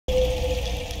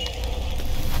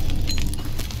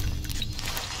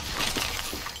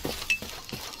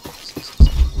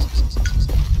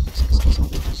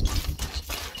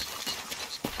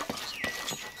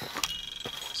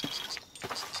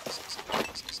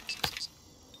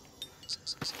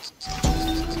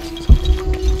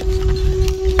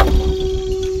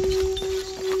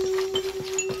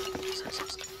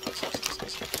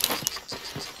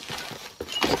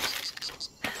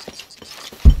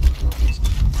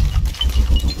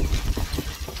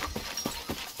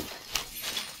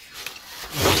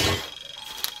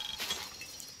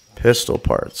Pistol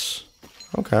parts.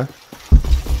 Okay.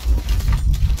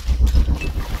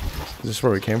 Is this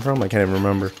where we came from? I can't even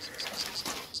remember.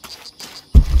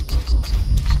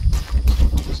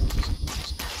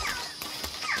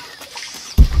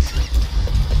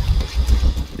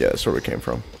 Yeah, that's where we came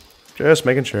from. Just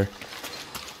making sure.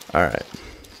 Alright.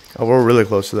 Oh, we're really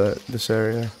close to this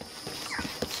area.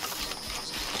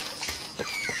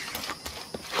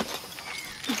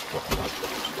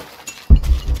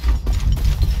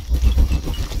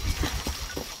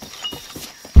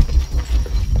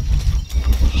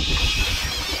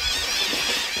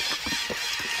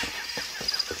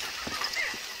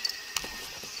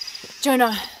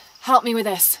 Jonah, help me with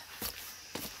this.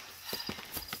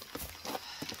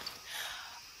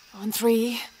 On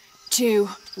 3, 2,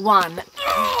 1.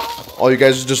 Oh, you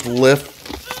guys just lift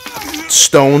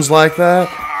stones like that?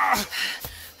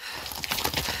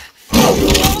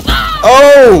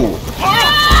 Oh!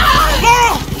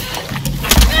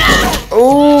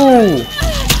 Oh!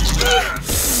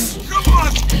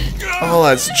 Oh,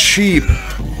 that's cheap.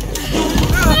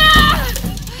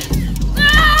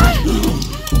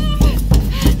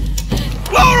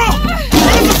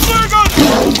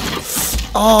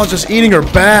 Oh, just eating her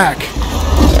back.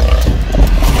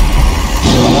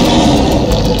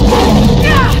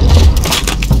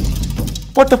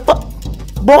 What the fuck?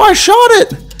 Bro, I shot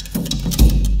it!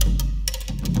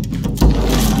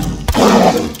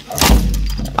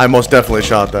 I most definitely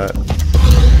shot that.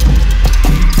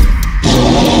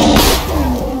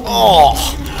 Oh!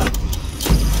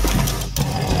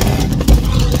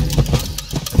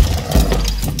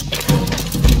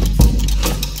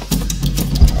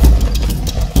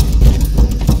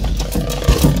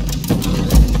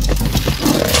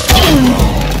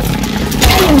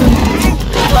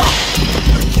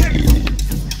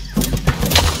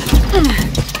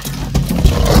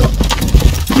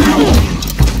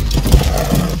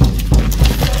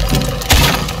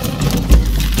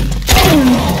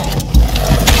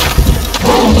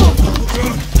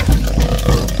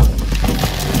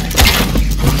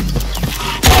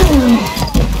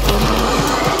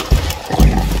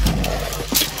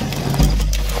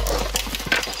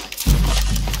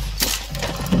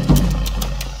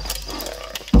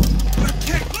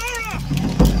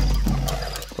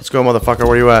 Let's go, motherfucker.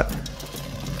 Where you at?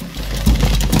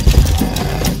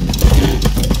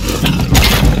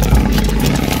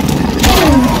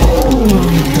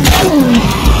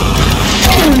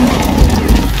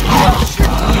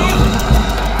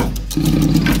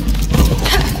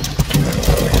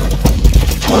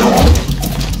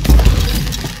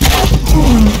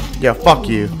 Yeah, fuck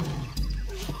you.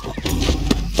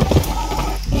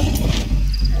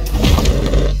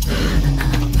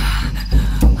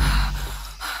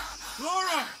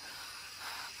 Lara!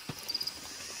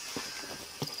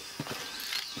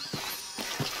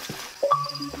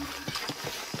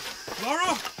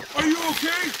 Lara, are you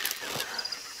okay?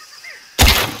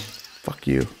 Fuck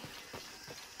you.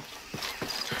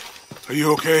 Are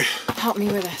you okay? Help me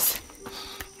with this.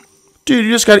 Dude,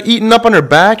 you just got eaten up on her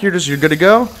back? You're good to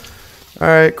go?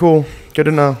 Alright, cool. Good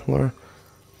to know, Laura.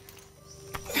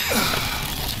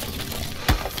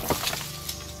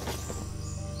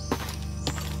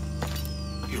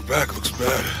 Your back looks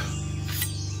bad.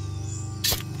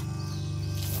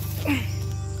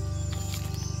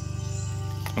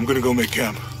 I'm gonna go make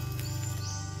camp.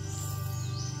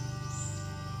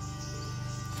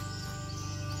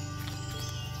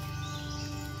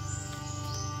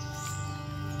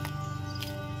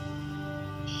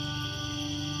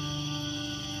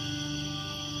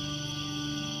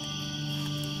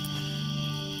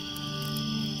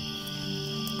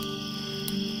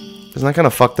 Isn't that kind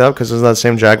of fucked up? Because isn't that the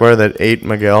same jaguar that ate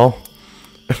Miguel?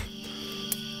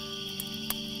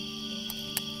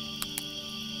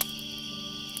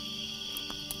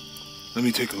 Let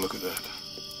me take a look at that.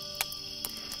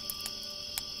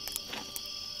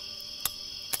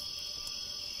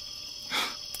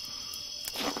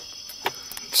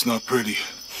 It's not pretty.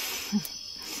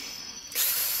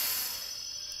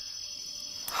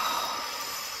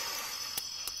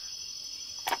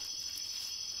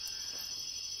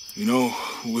 You know,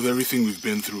 with everything we've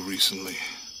been through recently,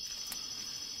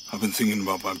 I've been thinking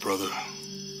about my brother.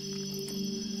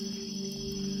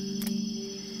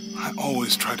 I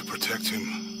always tried to protect him.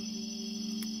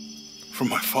 From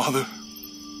my father.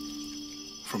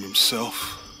 From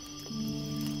himself.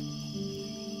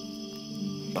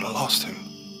 But I lost him.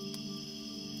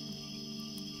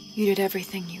 You did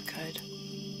everything you could.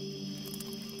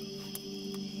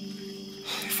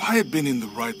 If I had been in the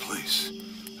right place,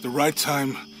 at the right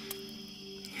time,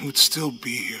 he would still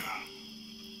be here.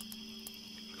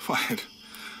 If I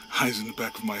eyes in the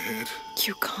back of my head.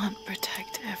 You can't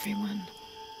protect everyone.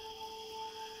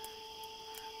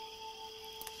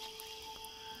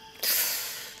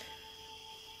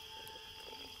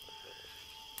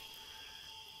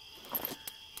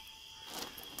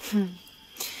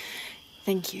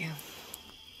 Thank you.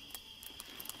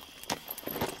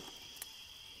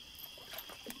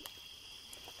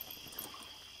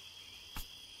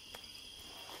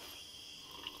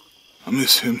 I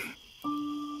miss him.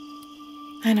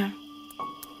 I know.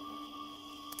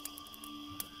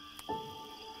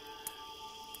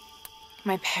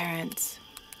 My parents.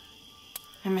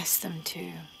 I miss them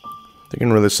too. They're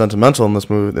getting really sentimental in this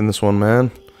movie, in this one,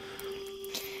 man.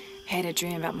 I had a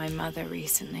dream about my mother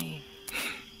recently.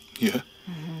 Yeah?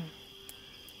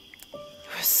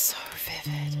 It was so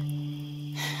vivid.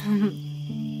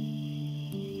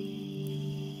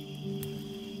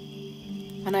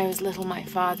 When I was little, my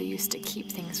father used to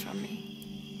keep things from me.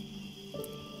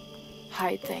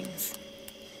 Hide things.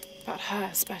 About her,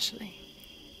 especially.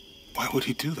 Why would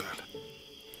he do that?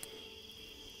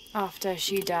 After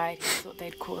she died, he thought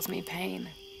they'd cause me pain.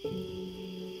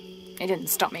 It didn't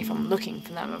stop me from looking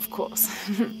for them, of course.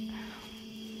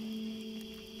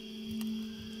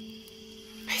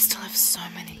 I still have so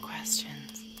many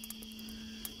questions.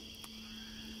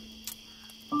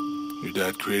 Your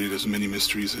dad created as many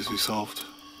mysteries as he solved.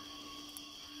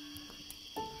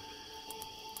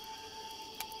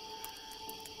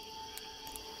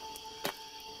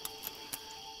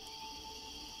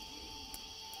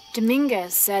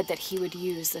 Dominguez said that he would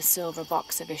use the silver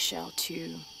box of Ishel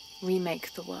to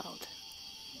remake the world.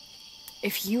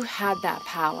 If you had that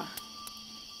power,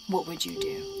 what would you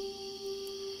do?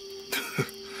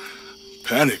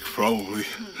 Panic, probably.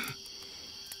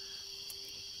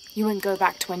 You wouldn't go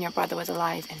back to when your brother was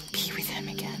alive and be with him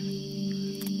again.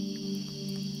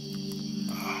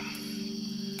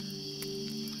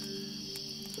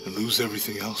 And lose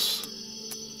everything else?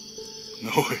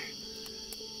 No way.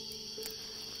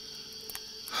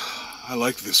 I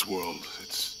like this world.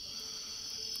 It's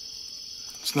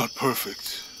not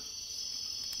perfect.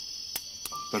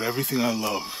 But everything I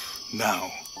love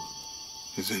now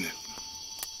is in it.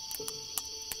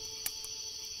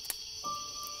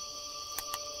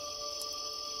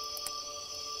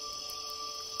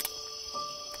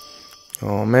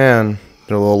 Oh man,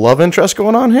 there's a little love interest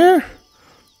going on here?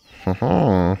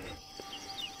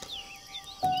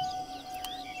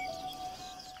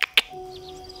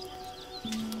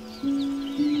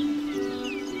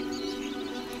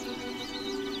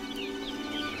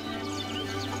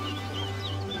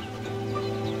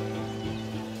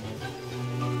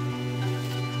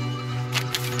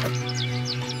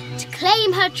 To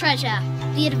claim her treasure,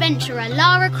 the adventurer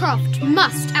Lara Croft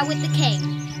must outwit the king,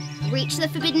 reach the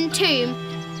forbidden tomb,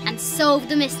 and solve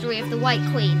the mystery of the White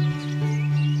Queen.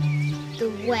 The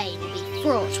way will be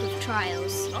fraught with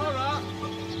trials. Lara,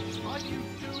 are you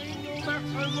doing all that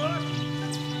homework?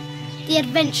 The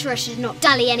adventurer should not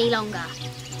dally any longer.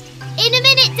 In a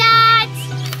minute, Dad!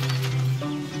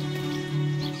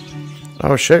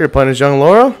 Oh shit, you're playing as young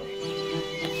Laura?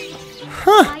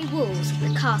 High walls of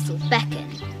the castle beckon,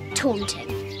 taunt him.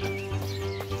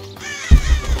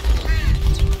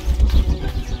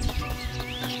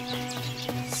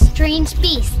 Strange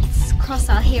beasts cross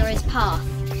our hero's path.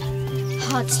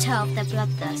 Hard to tell if they're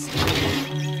bloodthirsty.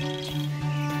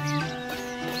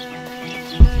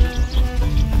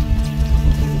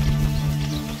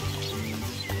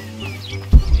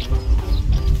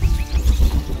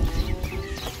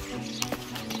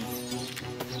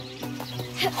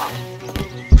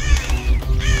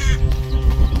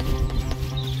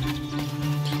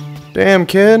 Damn,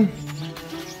 kid.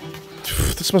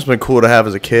 This must have been cool to have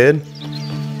as a kid.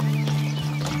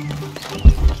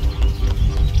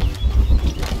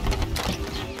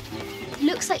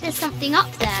 Looks like there's something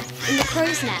up there in the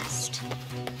crow's nest.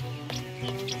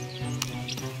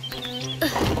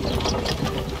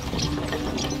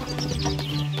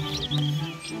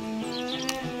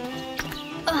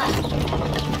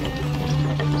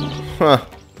 Huh,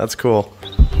 that's cool.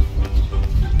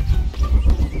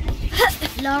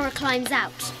 Lara climbs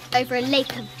out over a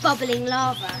lake of bubbling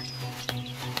lava.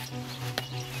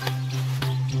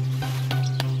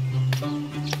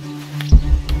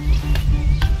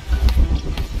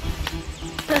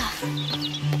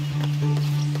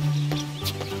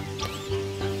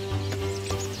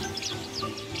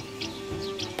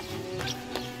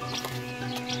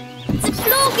 The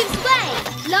floor gives way!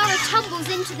 Lara tumbles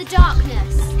into the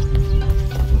darkness.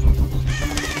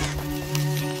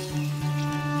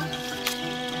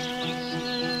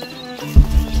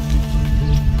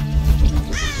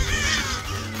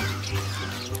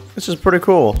 This is pretty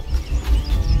cool.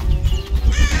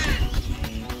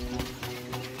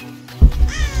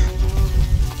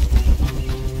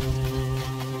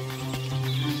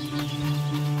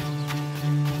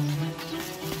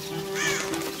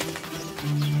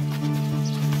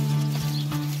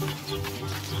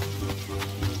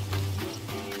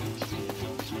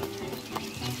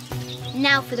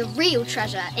 Now for the real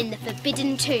treasure in the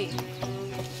Forbidden Tomb.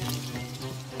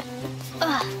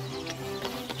 Ugh.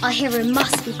 Our hero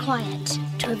must be quiet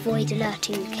to avoid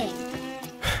alerting the king.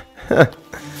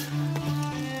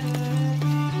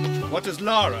 What does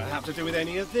Lara have to do with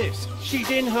any of this?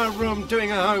 She's in her room doing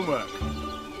her homework.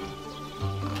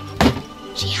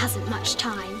 She hasn't much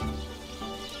time.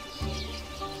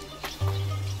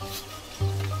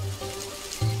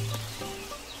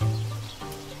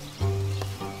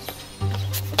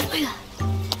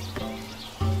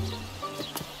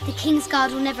 The King's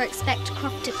Guard will never expect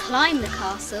Croft to climb the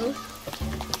castle.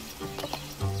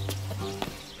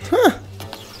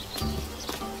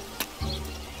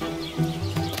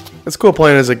 It's cool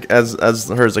playing as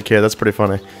her as a kid. That's pretty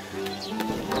funny.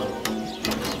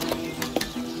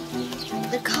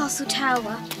 The castle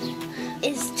tower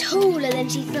is taller than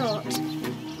she thought.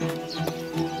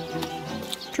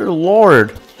 Dear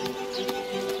Lord.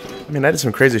 I mean, I did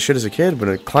some crazy shit as a kid, but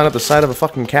I climbed up the side of a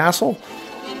fucking castle?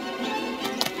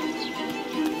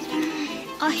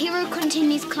 Our hero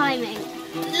continues climbing,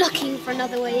 looking for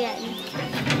another way in.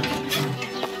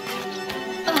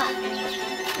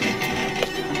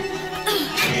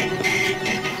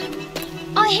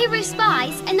 Our hero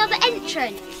spies another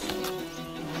entrance.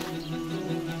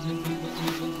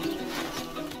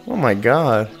 Oh my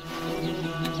god.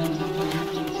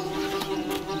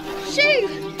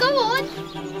 Shoo! Go on!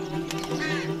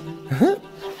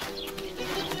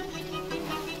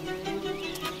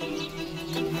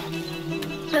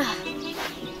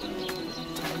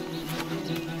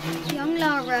 Young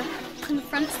Lara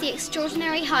confronts the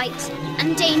extraordinary height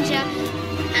and danger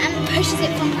and pushes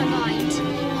it from her mind.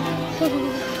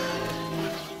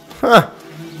 Huh.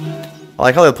 I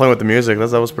like how they're playing with the music.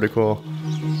 That was pretty cool.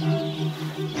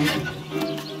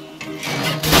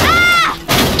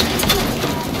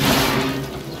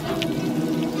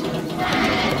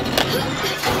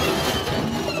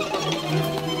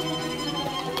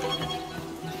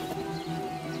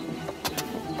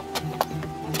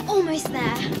 Almost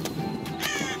there.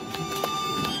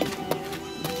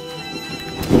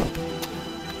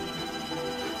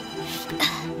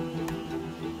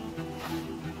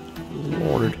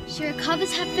 Lord. She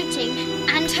recovers her footing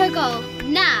and her goal.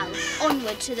 Now,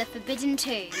 onward to the Forbidden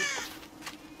Tomb.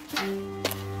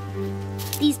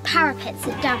 These parapets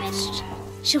are damaged.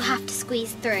 She'll have to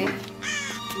squeeze through.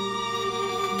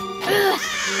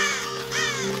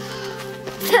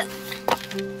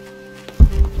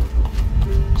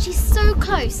 She's so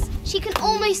close, she can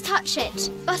almost touch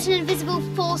it, but an invisible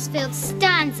force field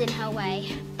stands in her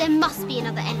way. There must be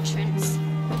another entrance.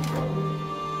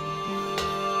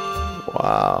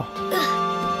 Wow.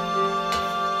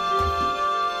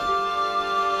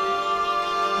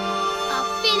 Our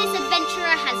fearless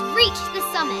adventurer has reached the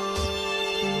summit.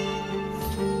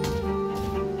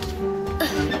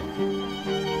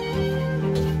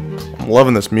 I'm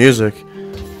loving this music.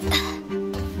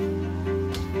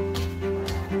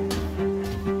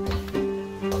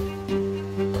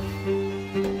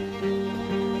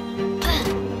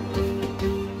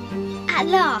 At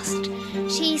last,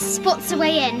 she spots a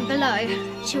way in below.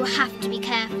 She will have to be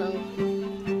careful.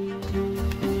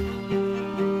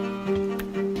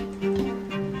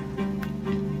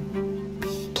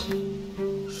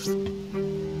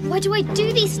 Why do I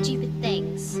do these stupid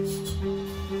things?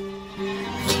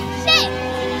 Shit!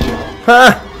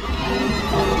 Huh?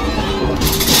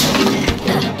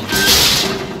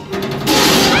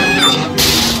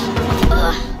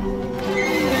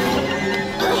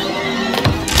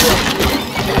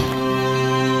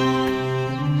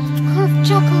 Croft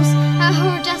chuckles at her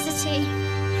audacity.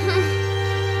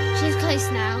 She's close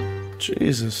now.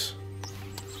 Jesus.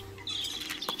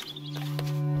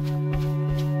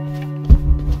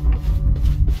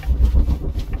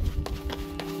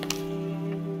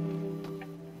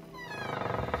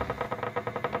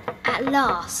 At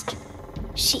last,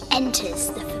 she enters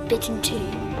the Forbidden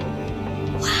Tomb.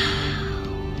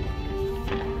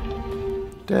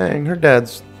 Dang, her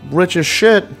dad's rich as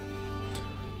shit.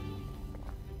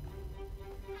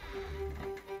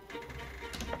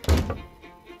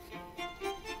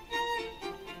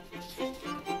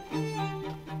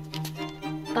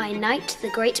 By night, the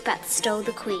great bat stole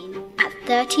the queen at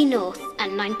 30 north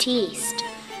and 90 east.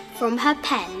 From her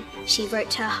pen, she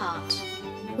wrote her heart.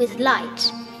 With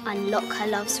light, unlock her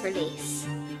love's release.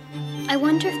 I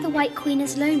wonder if the White Queen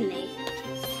is lonely.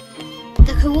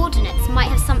 The coordinates might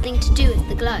have something to do with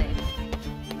the globe.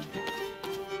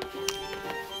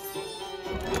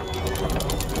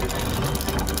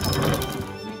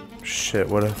 Shit,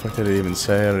 what the fuck did it even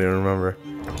say? I don't even remember.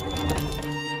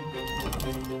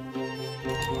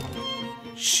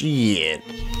 Shit.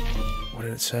 What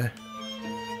did it say?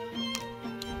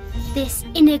 this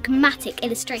enigmatic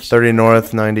illustration. 30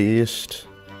 north, 90 east.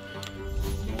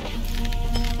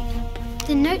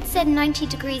 The note said 90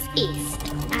 degrees east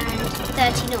and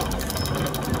 30 north.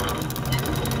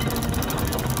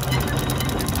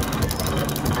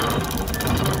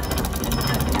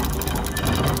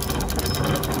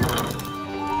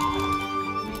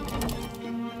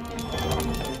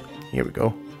 Here we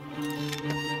go.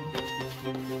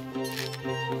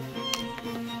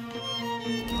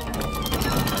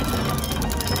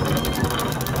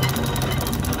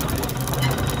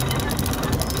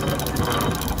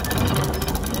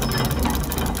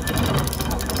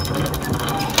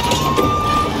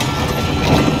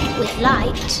 With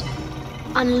light,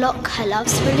 unlock her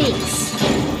love's release.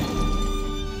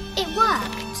 It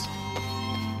worked.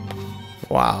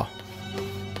 Wow.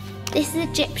 This is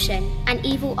Egyptian, an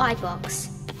evil eye box.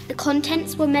 The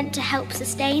contents were meant to help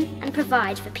sustain and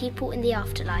provide for people in the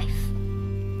afterlife.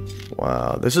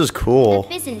 Wow, this is cool. The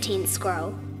Byzantine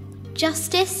scroll.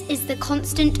 Justice is the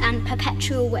constant and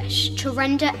perpetual wish to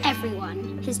render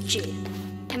everyone his due.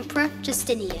 Emperor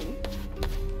Justinian.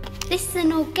 This is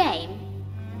an old game.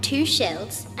 2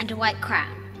 shields and a white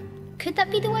crown. Could that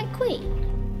be the White Queen?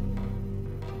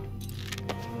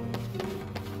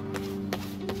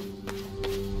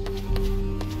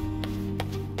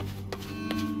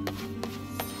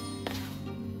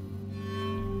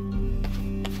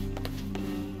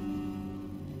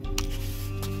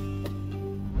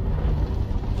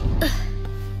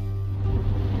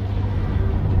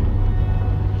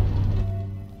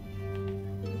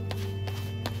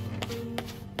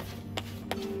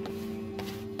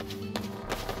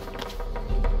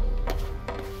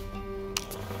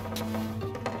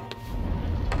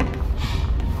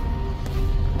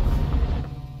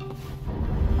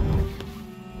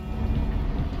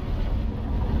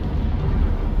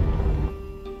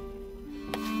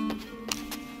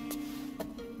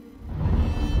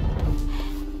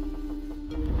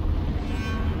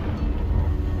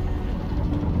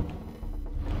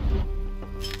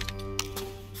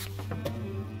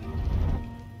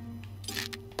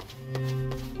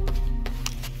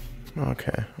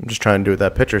 Okay, I'm just trying to do what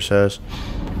that picture says.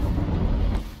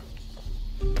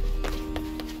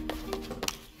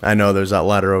 I know there's that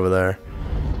ladder over there.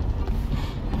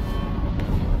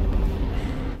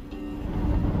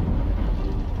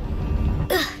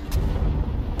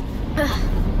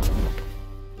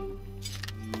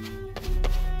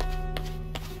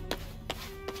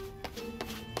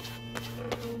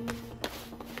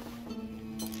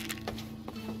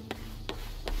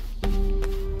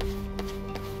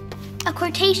 A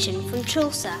quotation from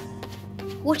Chaucer.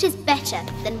 What is better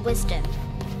than wisdom?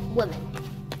 Woman.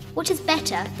 What is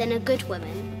better than a good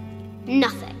woman?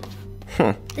 Nothing.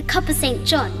 The cup of St.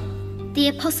 John. The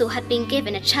apostle had been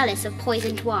given a chalice of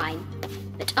poisoned wine,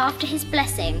 but after his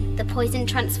blessing, the poison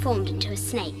transformed into a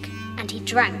snake, and he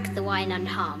drank the wine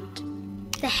unharmed.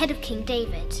 The head of King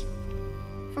David.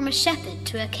 From a shepherd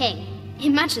to a king.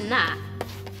 Imagine that.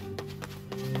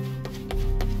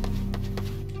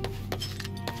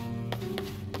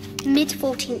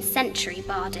 Mid-14th century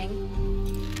barding.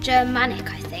 Germanic,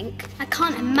 I think. I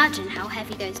can't imagine how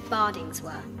heavy those bardings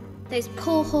were. Those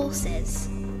poor horses.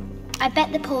 I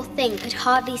bet the poor thing could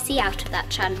hardly see out of that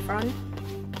chanfron.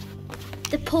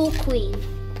 The poor queen,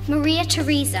 Maria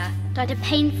Theresa, died a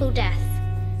painful death,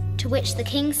 to which the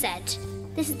king said,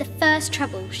 "This is the first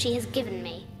trouble she has given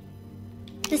me."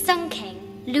 The Sun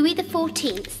King, Louis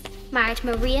XIV, married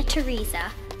Maria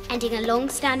Theresa, ending a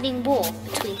long-standing war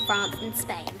between France and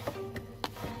Spain.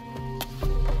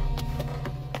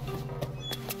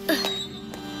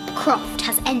 Croft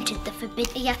has entered the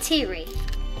forbidden Yatiri,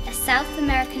 a South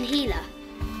American healer.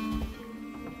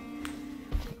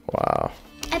 Wow.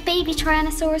 A baby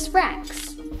Tyrannosaurus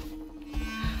Rex.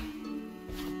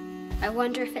 I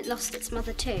wonder if it lost its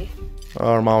mother too.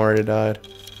 Oh, her mom already died.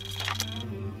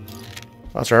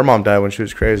 Oh, so her mom died when she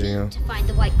was crazy, you know. To find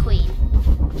the White Queen.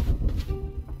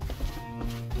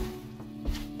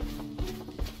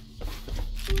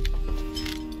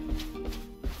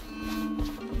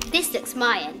 This looks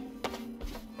Mayan.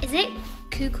 Is it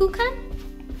Kukulkan?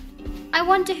 I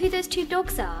wonder who those 2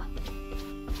 dogs are.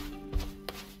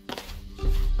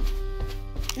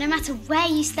 No matter where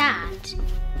you stand,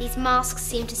 these masks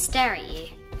seem to stare at you.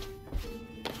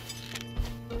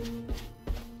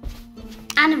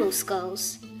 Animal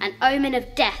skulls, an omen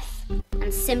of death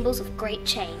and symbols of great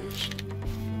change.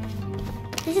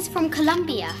 This is from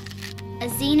Colombia, a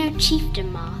Xeno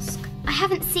chieftain mask. I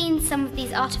haven't seen some of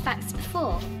these artifacts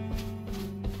before.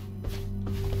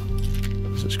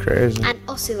 This is crazy. An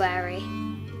ossuary.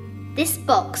 This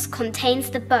box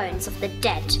contains the bones of the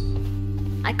dead.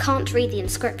 I can't read the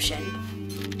inscription.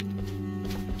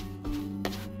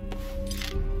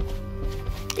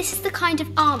 This is the kind of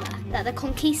armour that the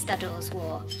conquistadors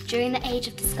wore during the Age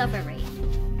of Discovery.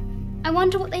 I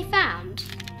wonder what they found.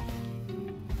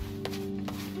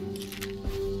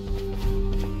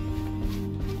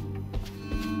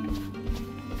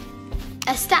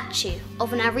 A statue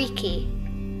of an Ariki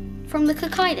from the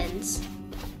Cook Islands.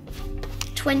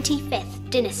 25th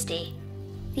Dynasty.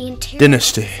 The interior of the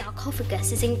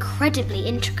sarcophagus is incredibly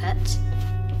intricate.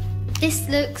 This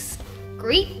looks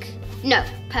Greek? No,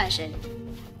 Persian.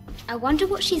 I wonder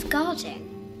what she's guarding.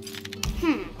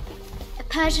 A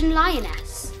Persian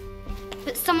lioness.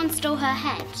 But someone stole her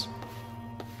head.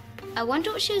 I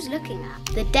wonder what she was looking at.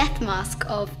 The death mask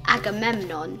of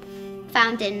Agamemnon,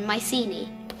 found in Mycenae.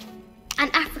 An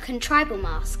African tribal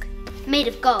mask, made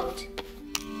of gold.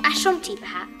 Ashanti,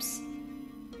 perhaps.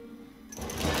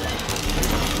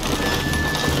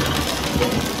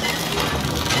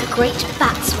 The great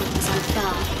bat's wings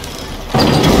unfurl.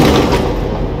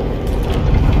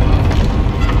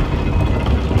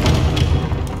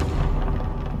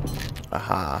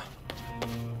 Aha.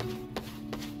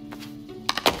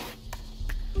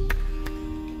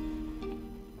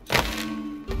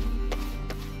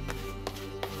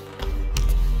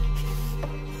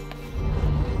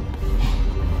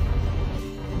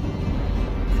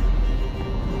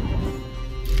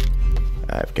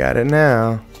 I've got it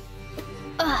now.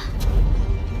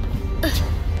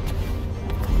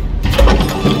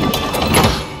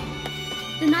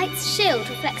 The knight's shield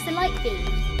reflects the light beam.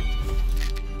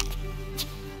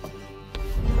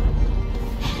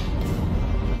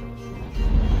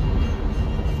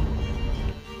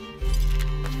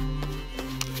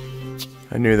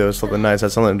 I knew there was something nice.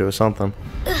 Had something to do with something.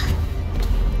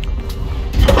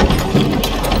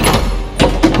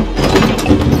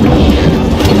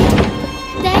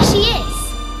 There she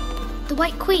is! The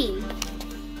White Queen.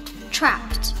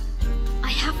 Trapped. I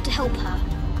have to help her.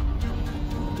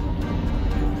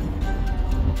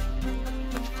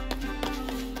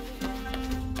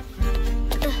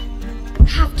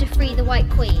 Have to free the White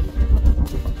Queen.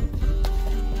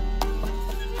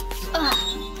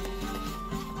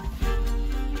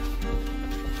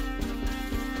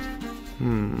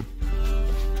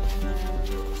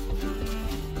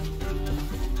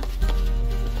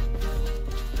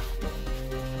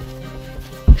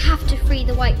 Have to free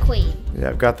the White Queen. Yeah,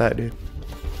 I've got that, dude.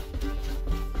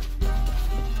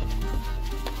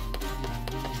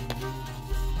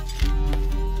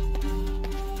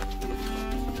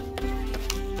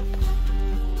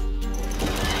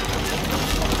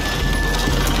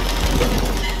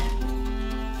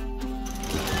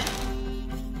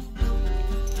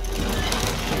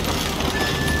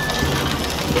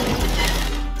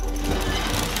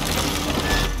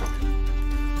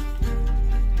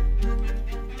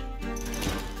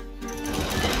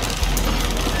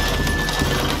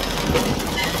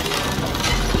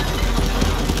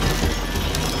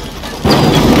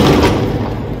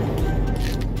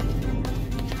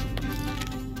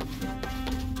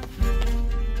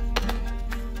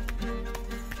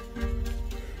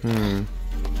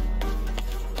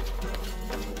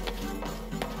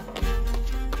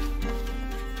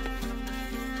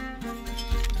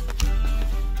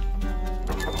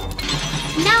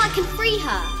 Now I can free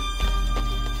her.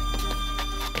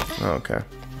 Okay.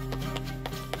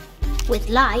 With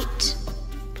light,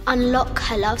 unlock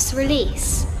her love's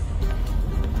release.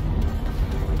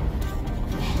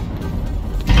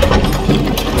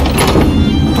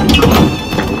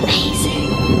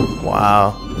 Amazing.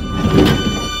 Wow.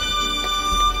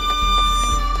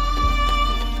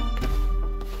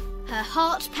 Her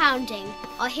heart pounding,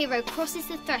 our hero crosses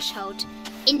the threshold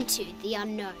into the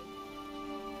unknown.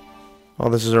 Oh,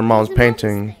 this is her mom's These are mom's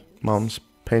painting. things. Mom's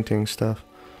painting stuff.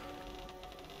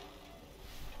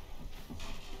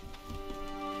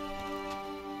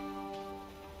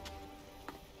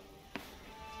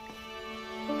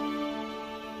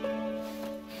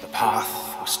 The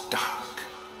path was dark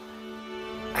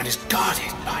and is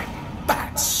guarded by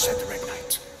bats, said the Red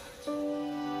Knight.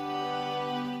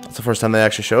 That's the first time they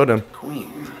actually showed him.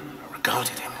 Queen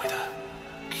regarded him with a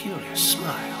curious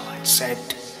smile and said,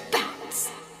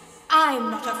 Bats!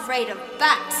 I'm not afraid of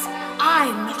bats.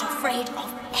 I'm not afraid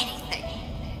of anything.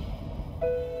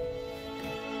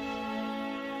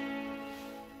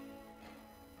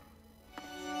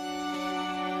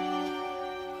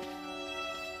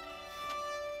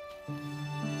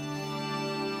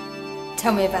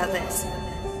 Tell me about this.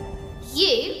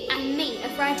 You and me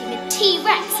are riding a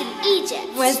T-Rex in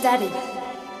Egypt. Where's Daddy?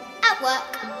 At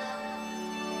work.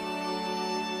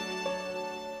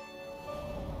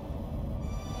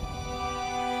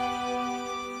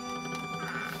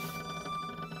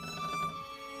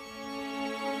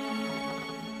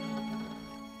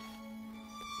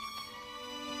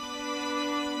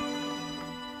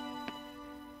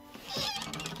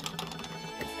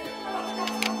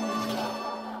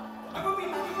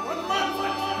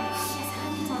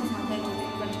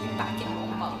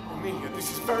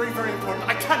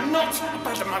 not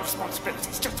abandon my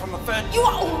responsibilities just on the verge. You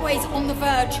are always on the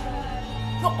verge.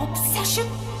 Your obsession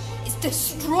is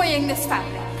destroying this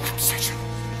family. Obsession?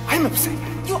 I'm upset.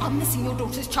 You are missing your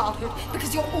daughter's childhood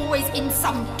because you're always in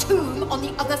some tomb on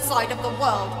the other side of the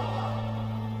world.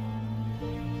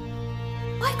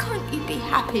 Why can't you be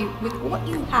happy with what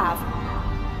you have?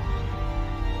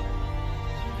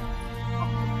 For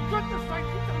goodness sake,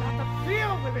 you don't have to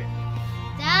deal with it!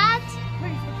 Dad?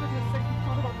 Please, for goodness sake, you've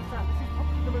got to understand. This is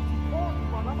probably the most important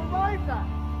one I've arrived at.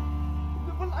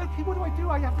 Well, okay, what do?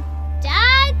 I have to...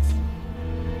 Dad?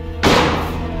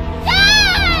 Dad!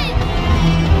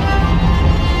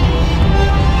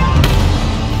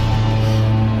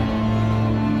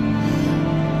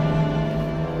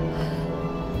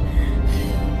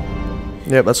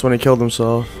 Yep, that's when he killed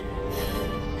himself.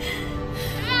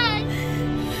 Dad!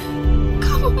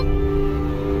 Come on.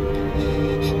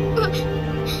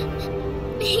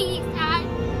 Please, Dad.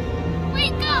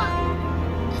 Wake up.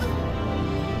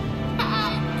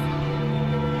 Dad.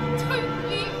 Don't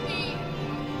leave me.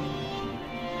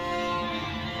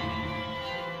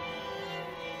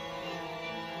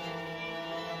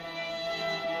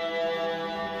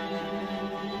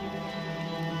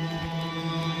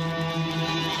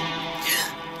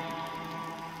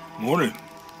 Morning.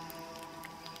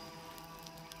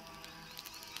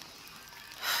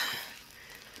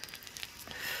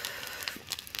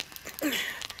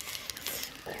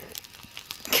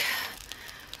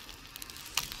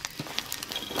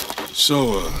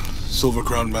 So, Silver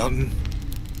Crown Mountain?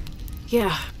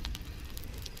 Yeah.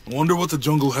 I wonder what the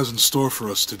jungle has in store for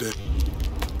us today.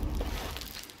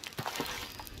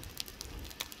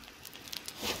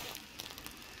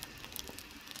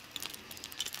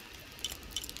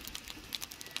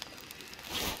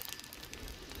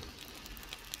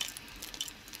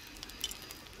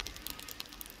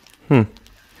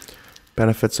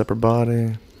 Benefits upper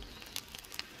body.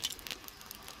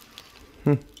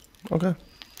 Okay.